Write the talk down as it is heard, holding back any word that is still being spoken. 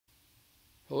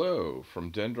Hello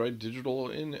from Dendrite Digital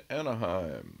in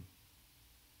Anaheim,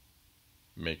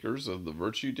 makers of the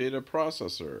Virtue Data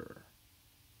Processor,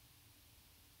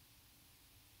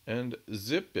 and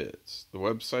ZipBits, the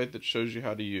website that shows you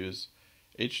how to use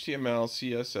HTML,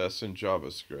 CSS, and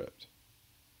JavaScript.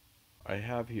 I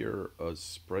have here a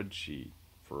spreadsheet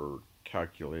for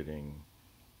calculating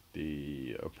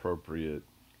the appropriate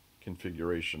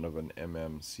configuration of an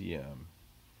MMCM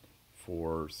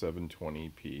for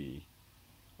 720p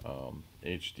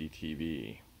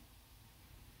HDTV.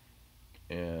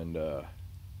 And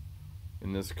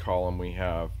in this column we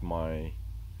have my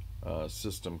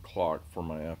system clock for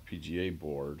my FPGA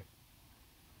board.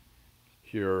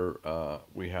 Here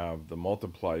we have the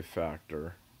multiply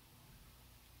factor,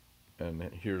 and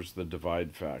here's the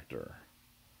divide factor.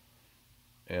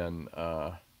 And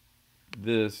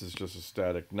this is just a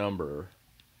static number.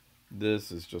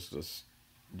 This is just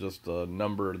a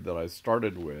number that I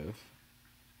started with,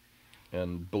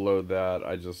 and below that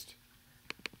I just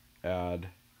add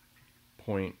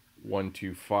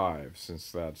 0.125,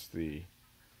 since that's the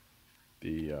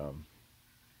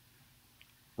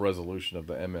resolution of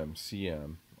the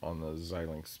MMCM on the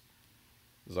Xilinx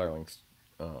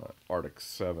Arctic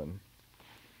 7.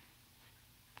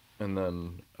 And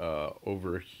then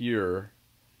over here,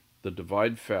 the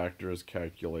divide factor is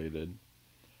calculated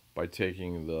by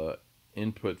taking the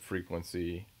input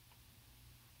frequency,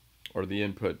 or the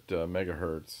input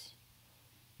megahertz,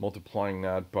 multiplying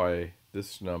that by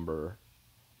this number,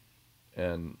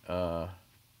 and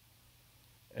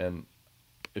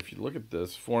if you look at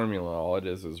this formula, all it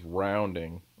is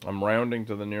rounding. I'm rounding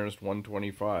to the nearest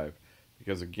 125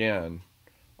 because, again,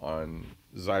 on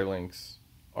Xilinx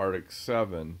Arctic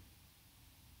 7,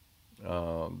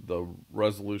 the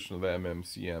resolution of the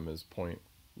MMCM is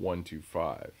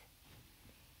 0.125.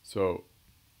 So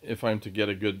if I'm to get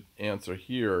a good answer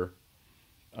here,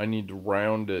 I need to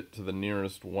round it to the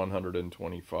nearest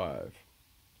 125.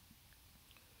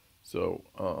 So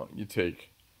you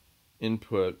take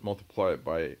input, multiply it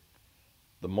by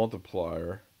the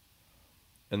multiplier,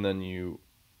 and then you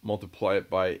multiply it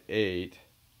by 8.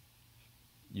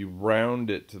 You round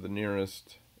it to the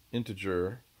nearest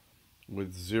integer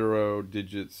with 0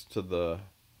 digits to the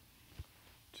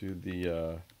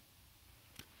 0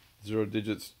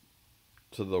 digits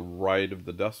to the right of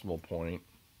the decimal point,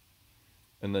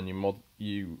 and then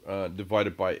you divide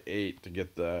it by 8 to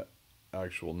get the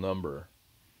actual number.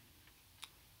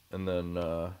 And then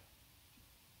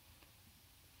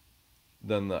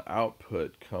the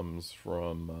output comes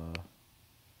from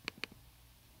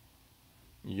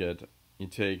you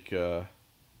take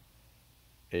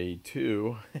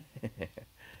A2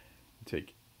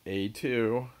 take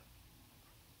A2,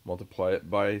 multiply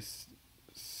it by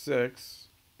 6,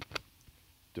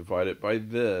 divide it by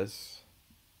this,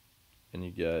 and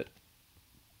you get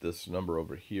this number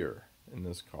over here in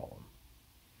this column.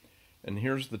 And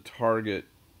here's the target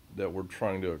that we're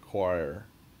trying to acquire.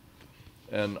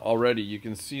 And already you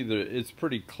can see that it's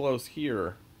pretty close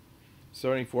here,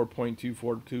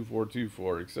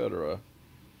 74.242424, etc.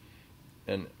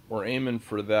 And we're aiming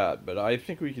for that, but I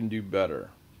think we can do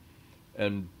better.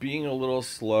 And being a little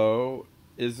slow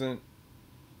isn't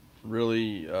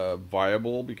really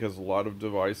viable, because a lot of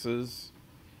devices,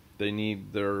 they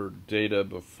need their data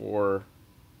before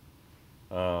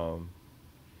they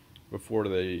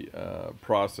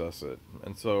process it.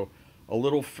 And so a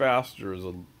little faster is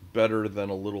better than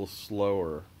a little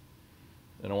slower,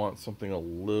 and I want something a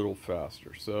little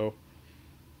faster. So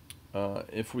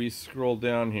if we scroll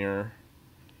down here,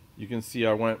 you can see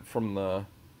I went from the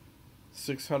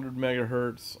 600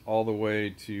 megahertz all the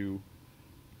way to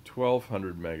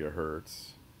 1200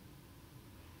 megahertz.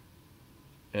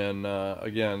 And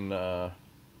again,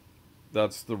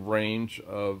 that's the range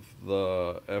of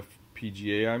the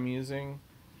FPGA I'm using.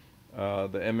 The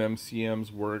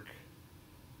MMCMs work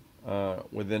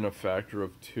within a factor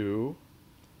of 2.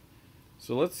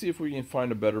 So let's see if we can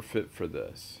find a better fit for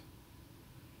this.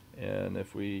 And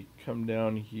if we come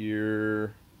down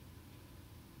here,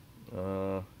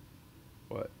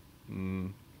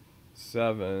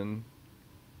 7,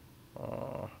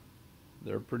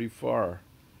 they're pretty far.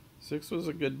 6 was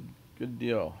a good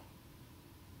deal.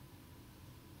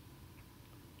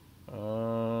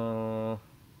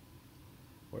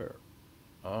 Where?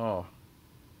 Oh,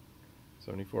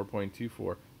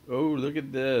 74.24. Oh, look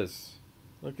at this.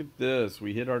 Look at this.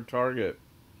 We hit our target.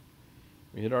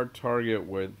 We hit our target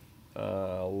with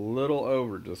a little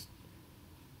over, just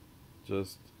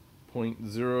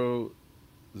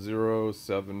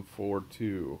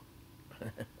 0.00742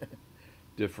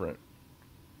 different.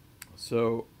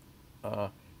 So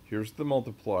here's the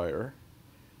multiplier.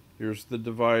 Here's the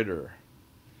divider.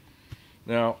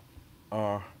 Now,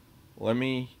 let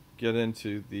me get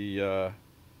into the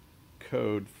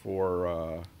code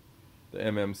for the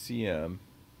MMCM,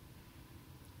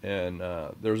 and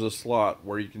there's a slot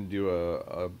where you can do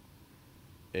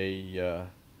a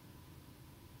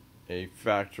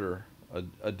factor,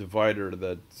 a divider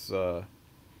that's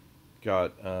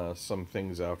got some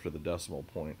things after the decimal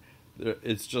point.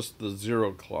 It's just the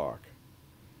zero clock.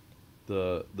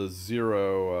 The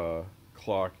zero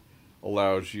clock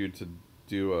allows you to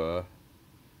do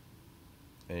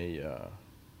a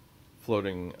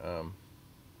floating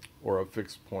or a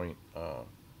fixed point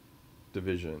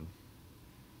division.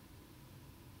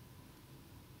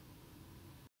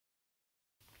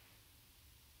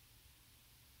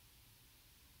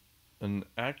 An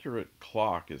accurate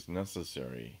clock is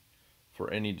necessary for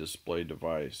any display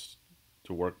device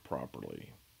to work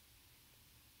properly.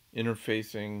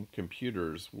 Interfacing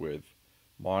computers with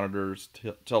monitors,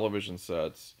 television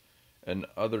sets, and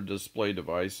other display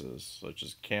devices, such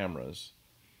as cameras,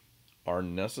 are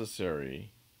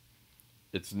necessary.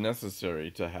 It's necessary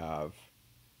to have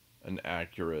an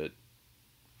accurate,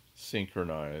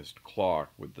 synchronized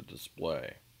clock with the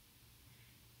display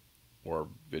or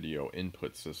video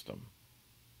input system.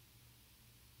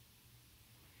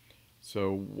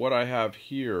 So what I have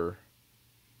here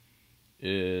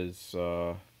is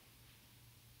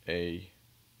a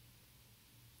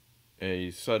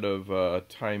set of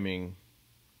timing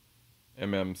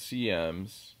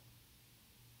MMCMs.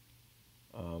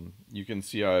 You can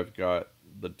see I've got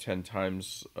the 10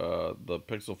 times the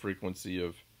pixel frequency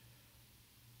of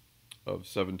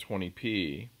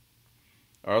 720p.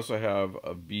 I also have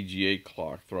a VGA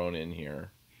clock thrown in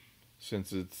here.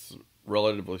 Since it's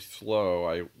relatively slow,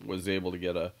 I was able to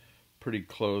get a pretty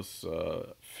close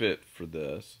fit for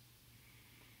this.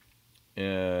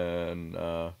 And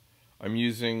I'm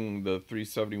using the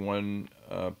 371.25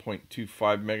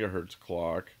 megahertz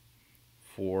clock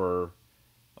for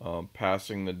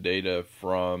passing the data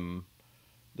from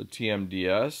the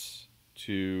TMDS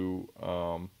to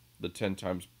the 10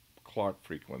 times clock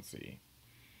frequency.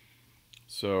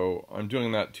 So I'm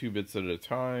doing that 2 bits at a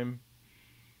time,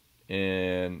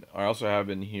 and I also have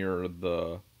in here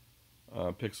the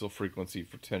pixel frequency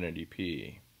for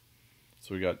 1080p.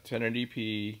 So we got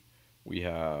 1080p, we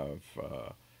have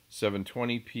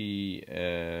 720p,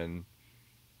 and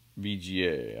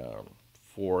VGA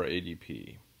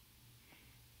 480p.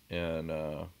 And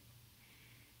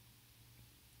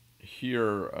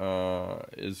here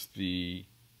is the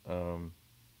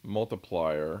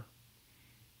multiplier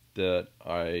that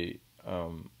I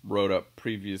wrote up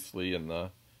previously in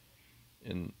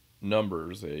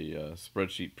Numbers, a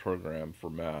spreadsheet program for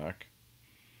Mac.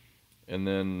 And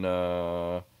then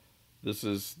this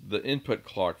is the input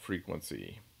clock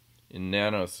frequency in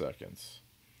nanoseconds.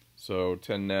 So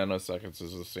 10 nanoseconds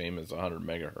is the same as 100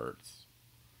 megahertz.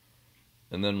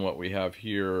 And then what we have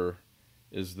here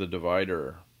is the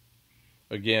divider.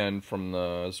 Again, from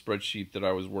the spreadsheet that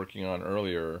I was working on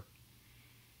earlier,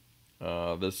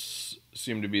 this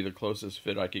seemed to be the closest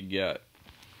fit I could get.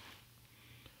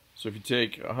 So if you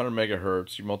take 100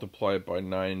 megahertz, you multiply it by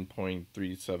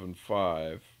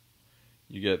 9.375,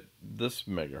 you get this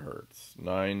megahertz,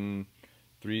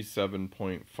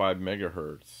 937.5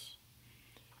 megahertz.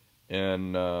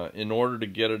 And in order to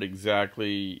get it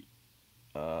exactly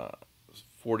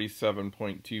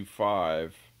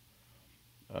 47.25,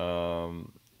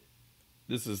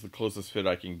 this is the closest fit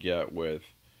I can get with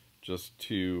just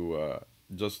the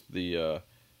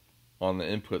on the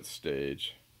input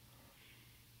stage.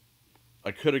 I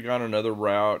could have gone another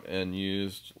route and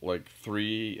used like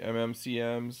 3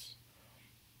 MMCMs,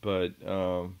 but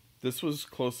this was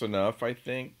close enough, I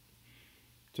think,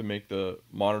 to make the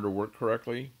monitor work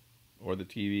correctly, or the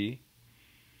TV.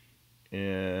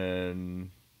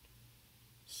 And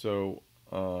so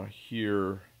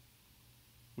here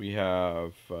we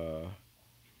have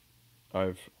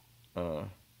I've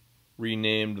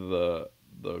renamed the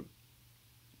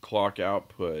clock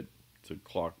output to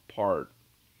clock part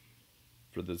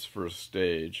for this first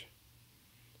stage,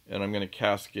 and I'm going to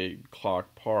cascade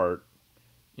clock part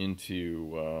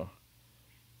into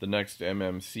the next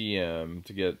MMCM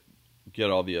to get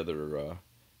all the other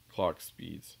clock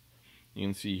speeds. You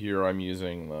can see here I'm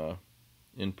using the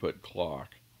input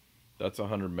clock. That's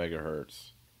 100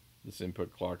 megahertz. This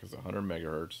input clock is 100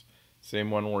 megahertz. Same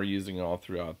one we're using all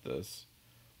throughout this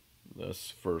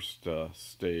first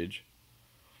stage.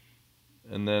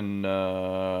 And then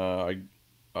I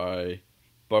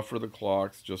buffer the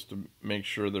clocks just to make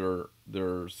sure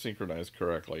they're synchronized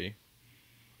correctly.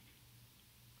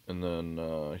 And then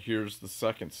here's the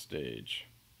second stage.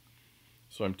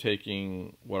 So I'm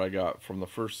taking what I got from the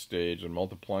first stage and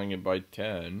multiplying it by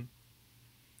 10.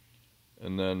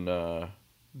 And then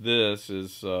this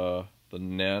is the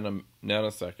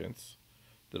nanoseconds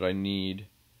that I need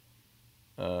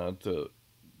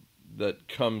that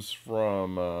comes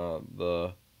from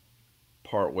the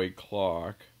partway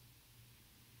clock.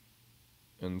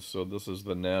 And so this is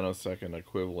the nanosecond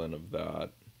equivalent of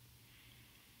that.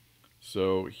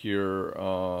 So here,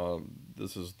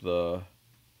 this is the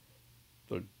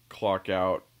clock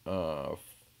out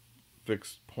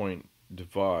fixed point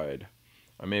divide.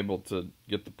 I'm able to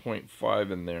get the 0.5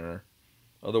 in there.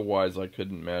 Otherwise, I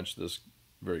couldn't match this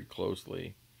very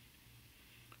closely.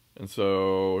 And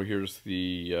so here's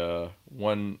the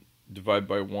 1 divide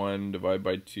by 1, divide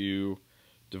by 2,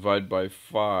 divide by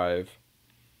 5,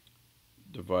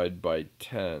 divide by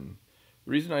 10.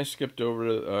 The reason I skipped over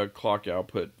to clock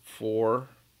output 4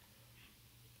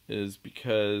 is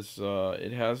because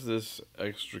it has this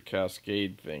extra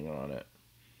cascade thing on it.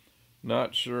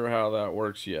 Not sure how that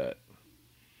works yet,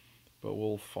 but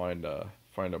we'll find a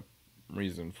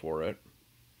reason for it.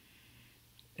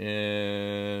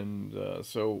 And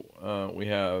so we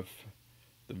have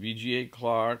the VGA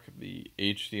clock, the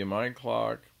HDMI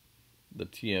clock, the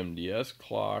TMDS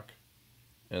clock,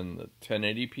 and the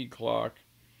 1080p clock,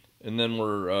 and then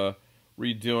we're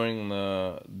redoing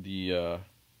the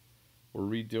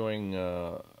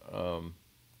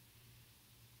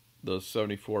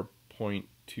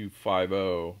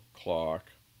 74.250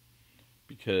 clock,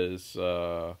 because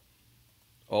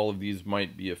all of these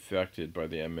might be affected by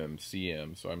the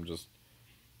MMCM, so I'm just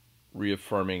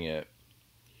reaffirming it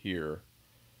here.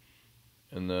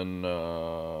 And then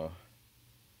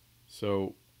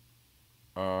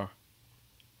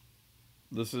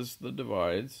this is the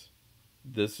divides.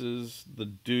 This is the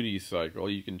duty cycle.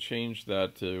 You can change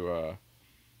that to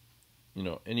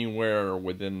anywhere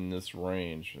within this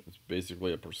range. It's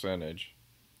basically a percentage,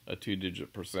 a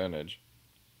 2-digit percentage.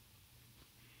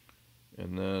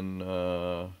 And then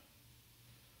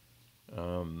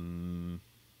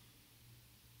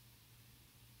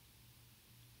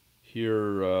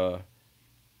here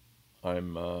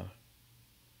I'm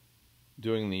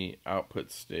doing the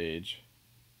output stage.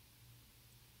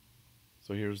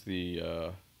 So here's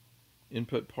the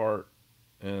input part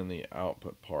and the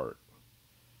output part.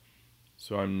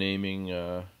 So I'm naming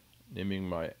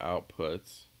my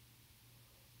outputs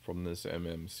from this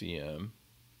MMCM.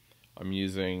 I'm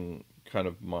using kind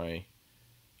of my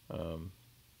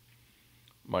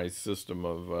my system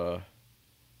of or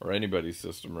anybody's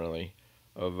system really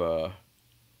of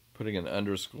putting an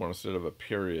underscore instead of a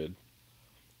period,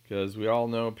 because we all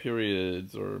know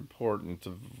periods are important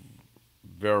to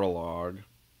Verilog,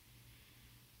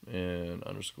 and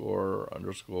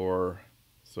underscore.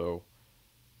 So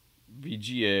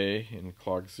VGA in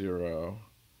clock 0,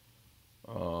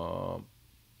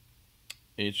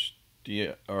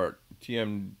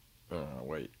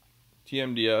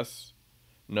 TMDS.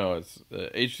 No, it's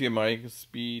HDMI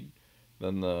speed,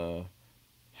 then the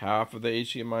half of the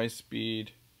HDMI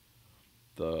speed,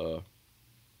 the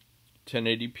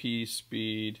 1080p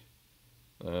speed,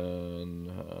 and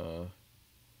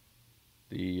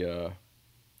the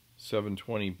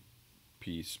 720p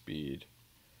speed.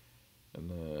 And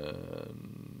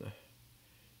then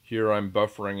here I'm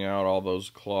buffering out all those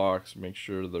clocks, make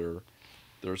sure they're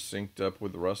synced up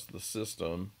with the rest of the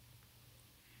system.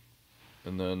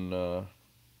 And then all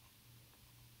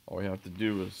we have to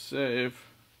do is save,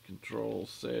 Control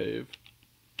save,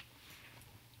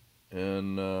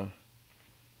 and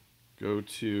go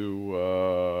to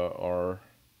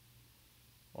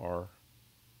our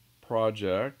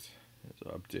project. It's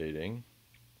updating,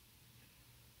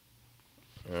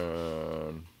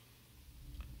 and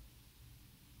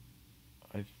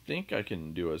I think I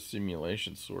can do a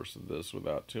simulation source of this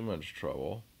without too much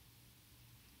trouble.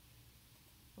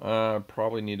 I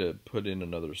probably need to put in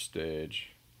another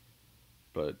stage,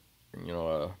 but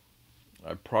I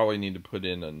probably need to put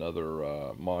in another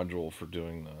module for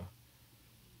doing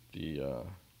the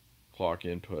clock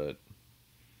input.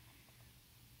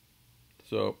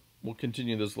 So we'll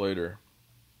continue this later.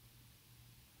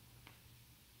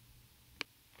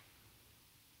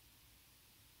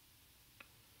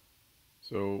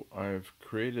 So I've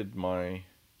created my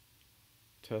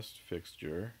test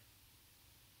fixture,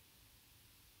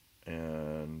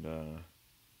 and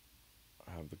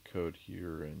I have the code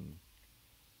here in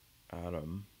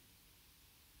Atom,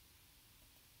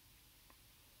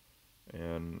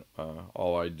 and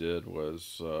all I did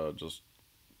was just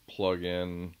plug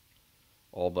in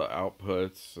all the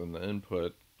outputs and the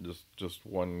input, just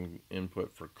one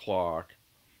input for clock,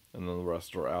 and then the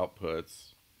rest are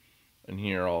outputs. And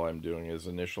here all I'm doing is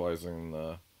initializing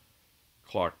the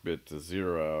clock bit to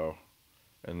 0,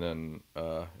 and then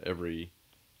every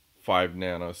 5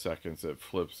 nanoseconds it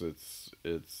flips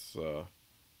its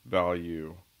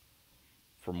value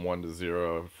from 1 to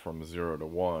 0, from 0 to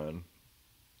 1,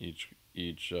 each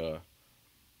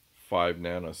 5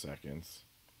 nanoseconds.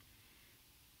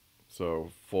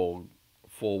 So full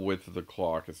width of the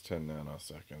clock is 10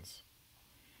 nanoseconds.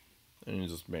 And you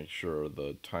just make sure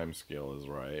the time scale is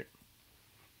right.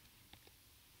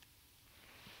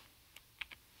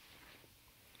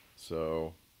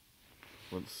 So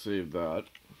let's save that.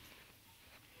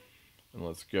 And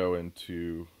let's go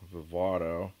into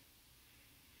Vivado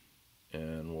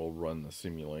and we'll run the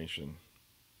simulation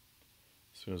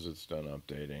as soon as it's done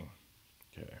updating.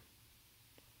 Okay.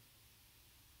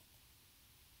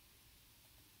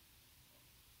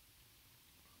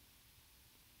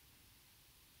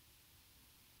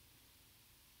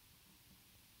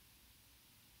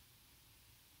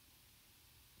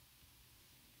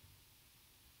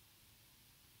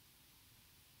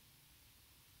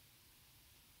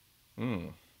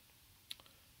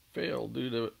 Failed due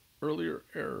to earlier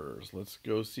errors. Let's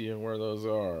go see where those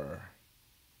are.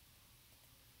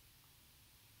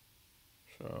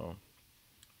 So,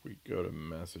 if we go to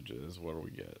messages, what do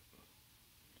we get?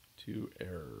 2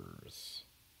 errors.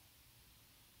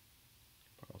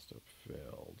 File step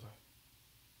failed.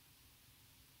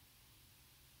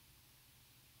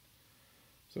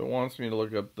 So it wants me to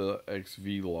look up the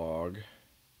XV log.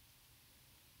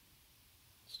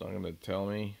 It's not going to tell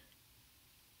me.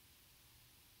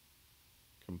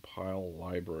 Compile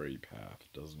library path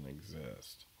doesn't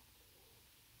exist.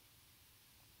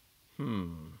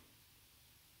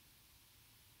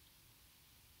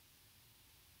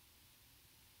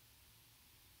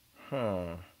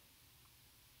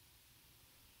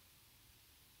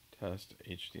 Test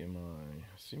HDMI.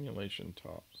 Simulation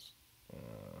tops.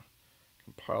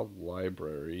 Compiled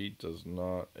library does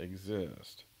not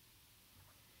exist.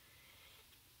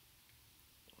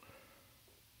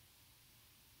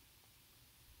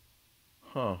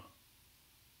 What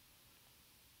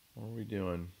are we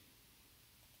doing?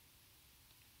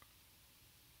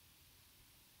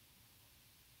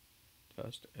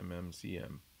 Test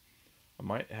MMCM. I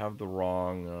might have the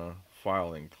wrong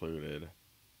file included.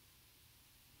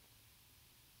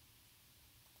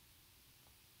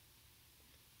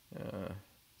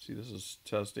 See, this is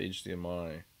test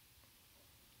HDMI.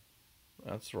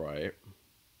 That's right.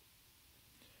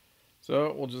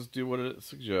 So we'll just do what it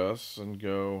suggests and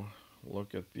go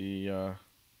look at the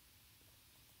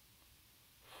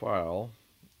file,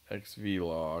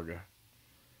 xvlog.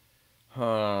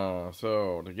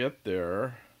 So to get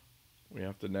there, we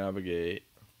have to navigate,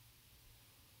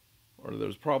 or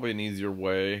there's probably an easier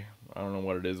way. I don't know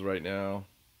what it is right now,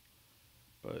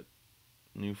 but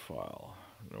new file,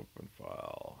 an open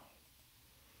file.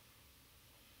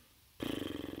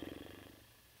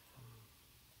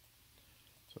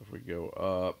 So if we go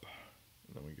up,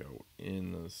 and then we go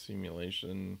in the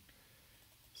simulation,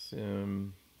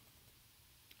 sim,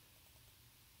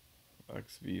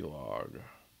 xvlog,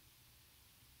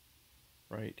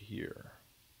 right here.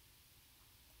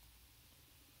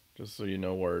 Just so you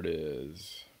know where it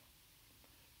is.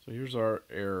 So here's our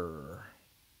error.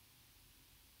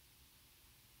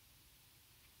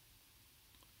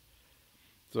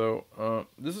 So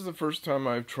this is the first time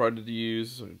I've tried to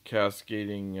use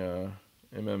cascading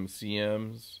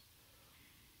MMCMs.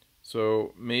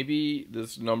 So maybe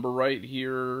this number right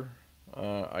here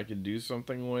I could do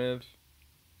something with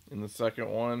in the second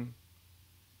one.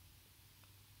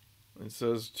 It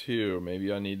says 2.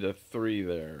 Maybe I need a 3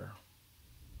 there.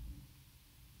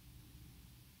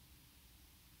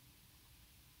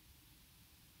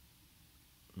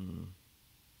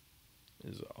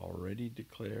 Is already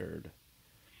declared.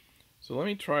 So let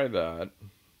me try that.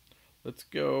 Let's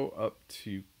go up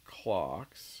to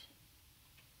clocks.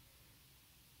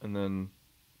 And then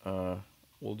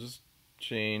we'll just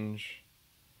change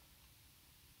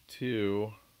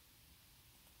 2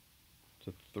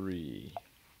 to 3.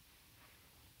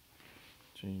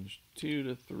 Change 2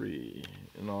 to 3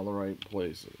 in all the right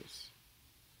places.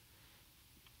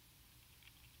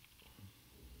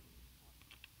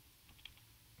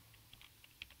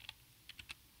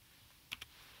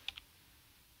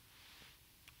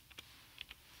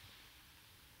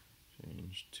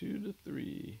 Change 2 to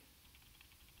 3.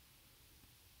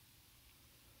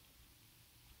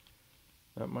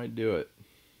 That might do it.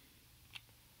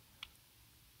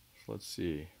 So let's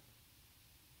see.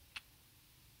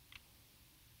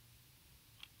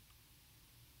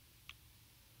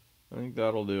 I think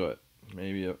that'll do it.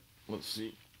 Maybe let's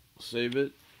see. Save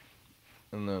it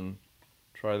and then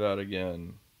Try that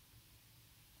again.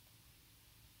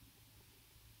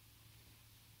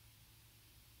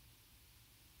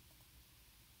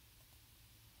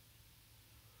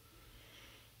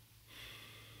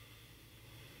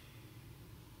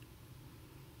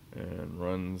 And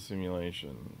run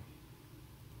simulation.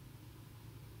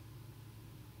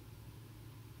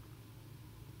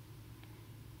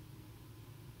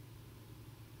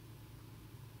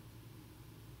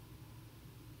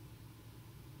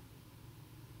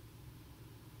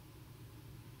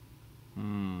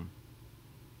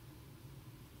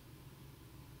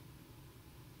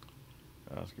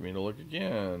 Asking me to look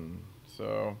again.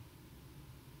 So,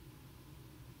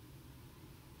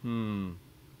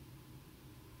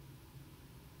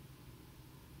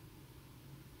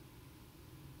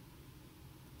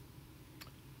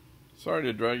 sorry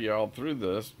to drag you all through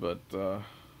this, but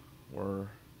we're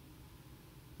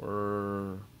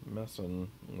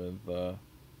messing with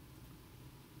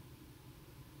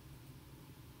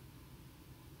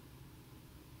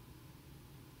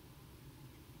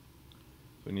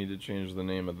we need to change the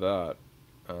name of that.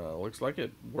 Looks like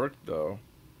it worked though.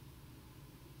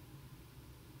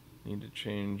 Need to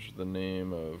change the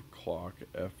name of clock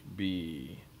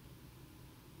FB.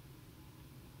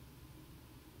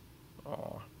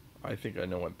 Oh, I think I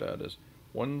know what that is.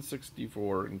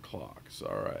 164 in clocks.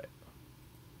 All right.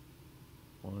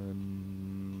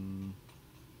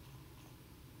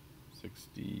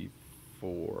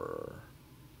 164.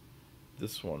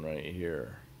 This one right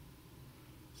here.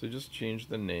 So just change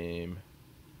the name.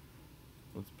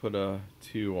 Let's put a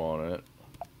 2 on it.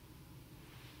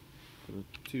 Put a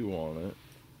 2 on it.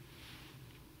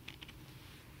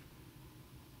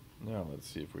 Now let's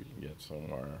see if we can get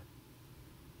somewhere.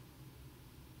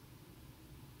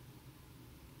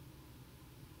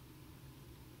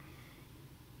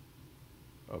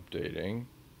 Updating.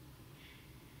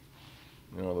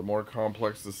 You know, the more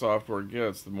complex the software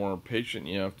gets, the more patient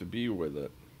you have to be with it.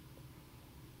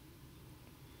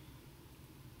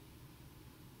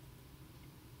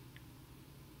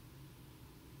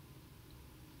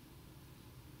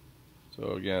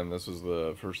 So again, this is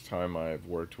the first time I've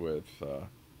worked with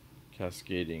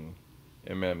cascading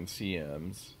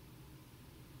MMCMs.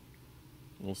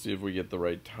 We'll see if we get the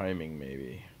right timing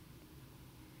maybe.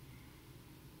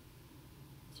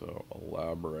 So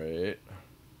elaborate.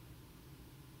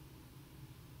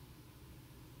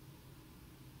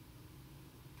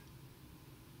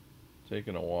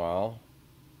 Taking a while.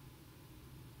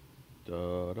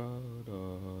 Da da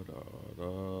da da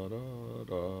da da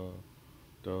da.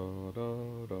 Da da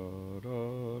da da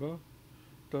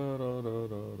da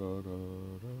da da da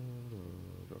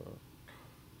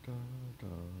da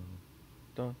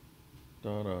da da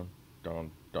da da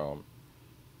da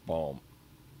boom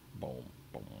boom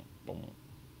boom boom.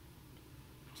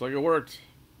 Looks like it worked.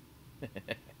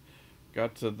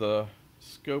 Got to the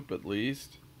scope at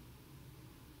least.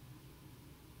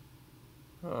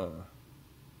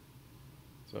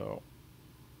 So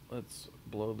let's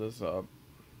blow this up.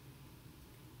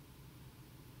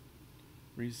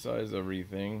 Resize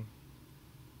everything.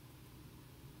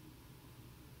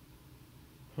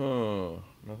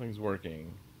 Nothing's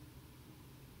working.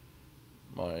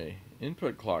 My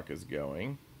input clock is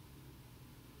going.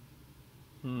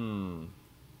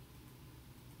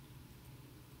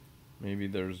 Maybe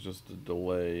there's just a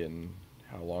delay in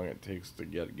how long it takes to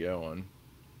get going.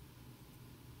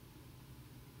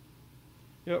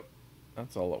 Yep,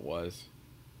 that's all it was.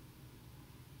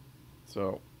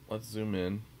 So let's zoom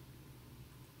in.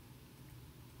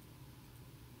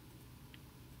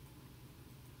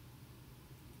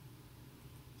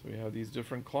 So we have these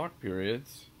different clock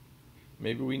periods.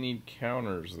 Maybe we need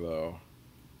counters though.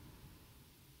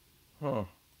 So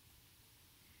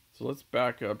let's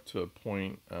back up to a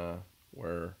point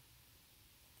where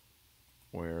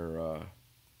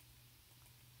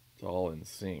it's all in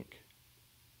sync.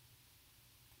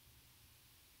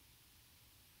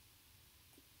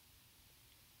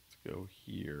 Let's go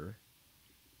here,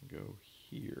 go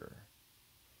here.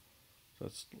 So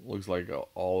that looks like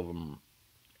all of them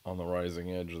on the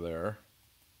rising edge there.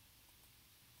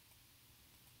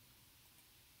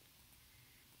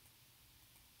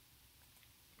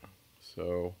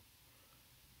 So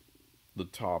the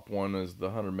top one is the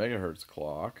 100 megahertz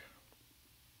clock.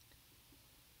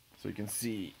 So you can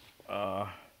see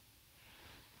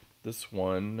this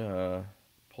one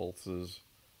pulses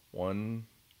 1,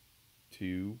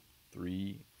 2,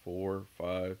 3, 4,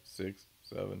 5, 6,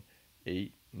 7,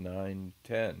 8, 9,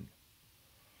 10.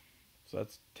 So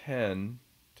that's 10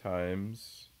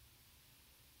 times,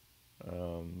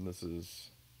 this is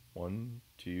 1,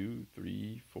 2,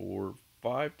 3, 4,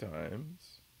 5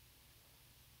 times.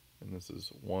 And this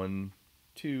is 1,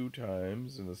 2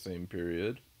 times in the same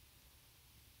period.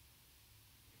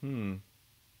 And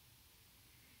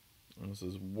this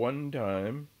is 1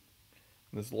 time.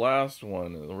 And this last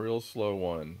one is a real slow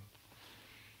one.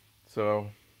 So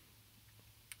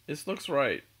this looks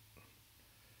right.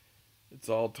 It's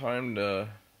all timed,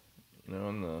 in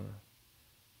the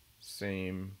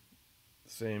same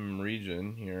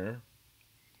region here.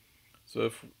 So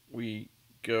if we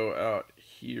go out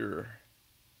here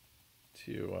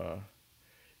to,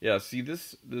 yeah, see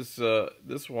this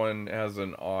one has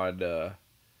an odd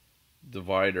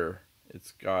divider.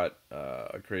 It's got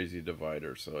a crazy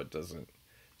divider, so it doesn't.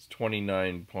 It's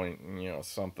 29 point,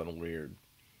 something weird.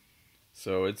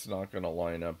 So it's not going to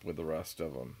line up with the rest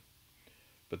of them.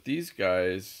 But these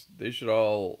guys, they should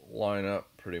all line up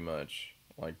pretty much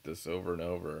like this over and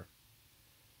over.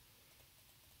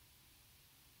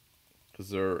 Because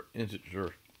they're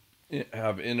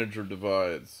have integer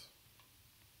divides.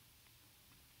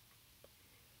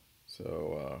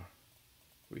 So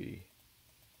we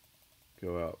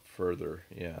go out further.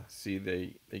 Yeah, see,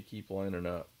 they keep lining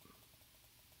up.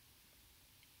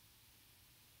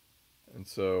 And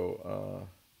so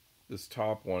this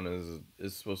top one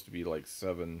is supposed to be like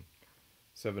 700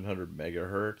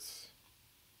 megahertz.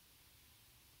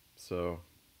 So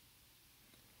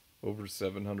over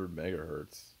 700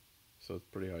 megahertz. So it's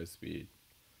pretty high speed.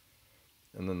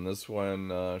 And then this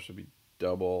one should be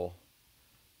double,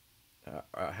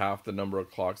 half the number of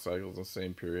clock cycles in the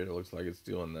same period. It looks like it's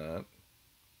doing that.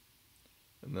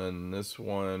 And then this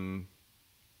one,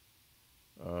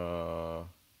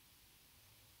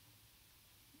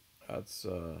 that's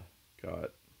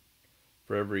got,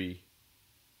 for every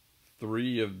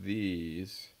 3 of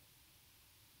these,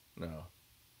 no,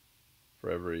 for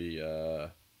every,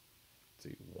 let's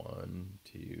see, 1,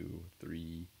 2,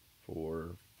 3,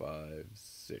 4, 5,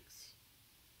 6.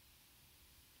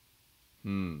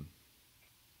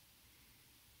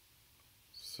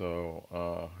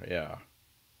 So, yeah,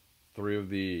 3 of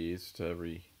these to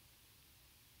every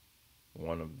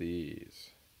 1 of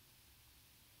these.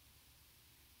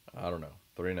 I don't know,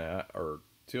 3.5 or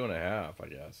 2.5, I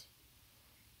guess.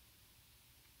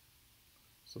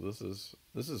 So this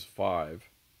is 5.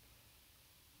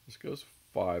 This goes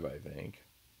 5, I think.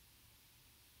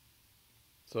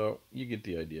 So you get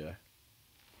the idea.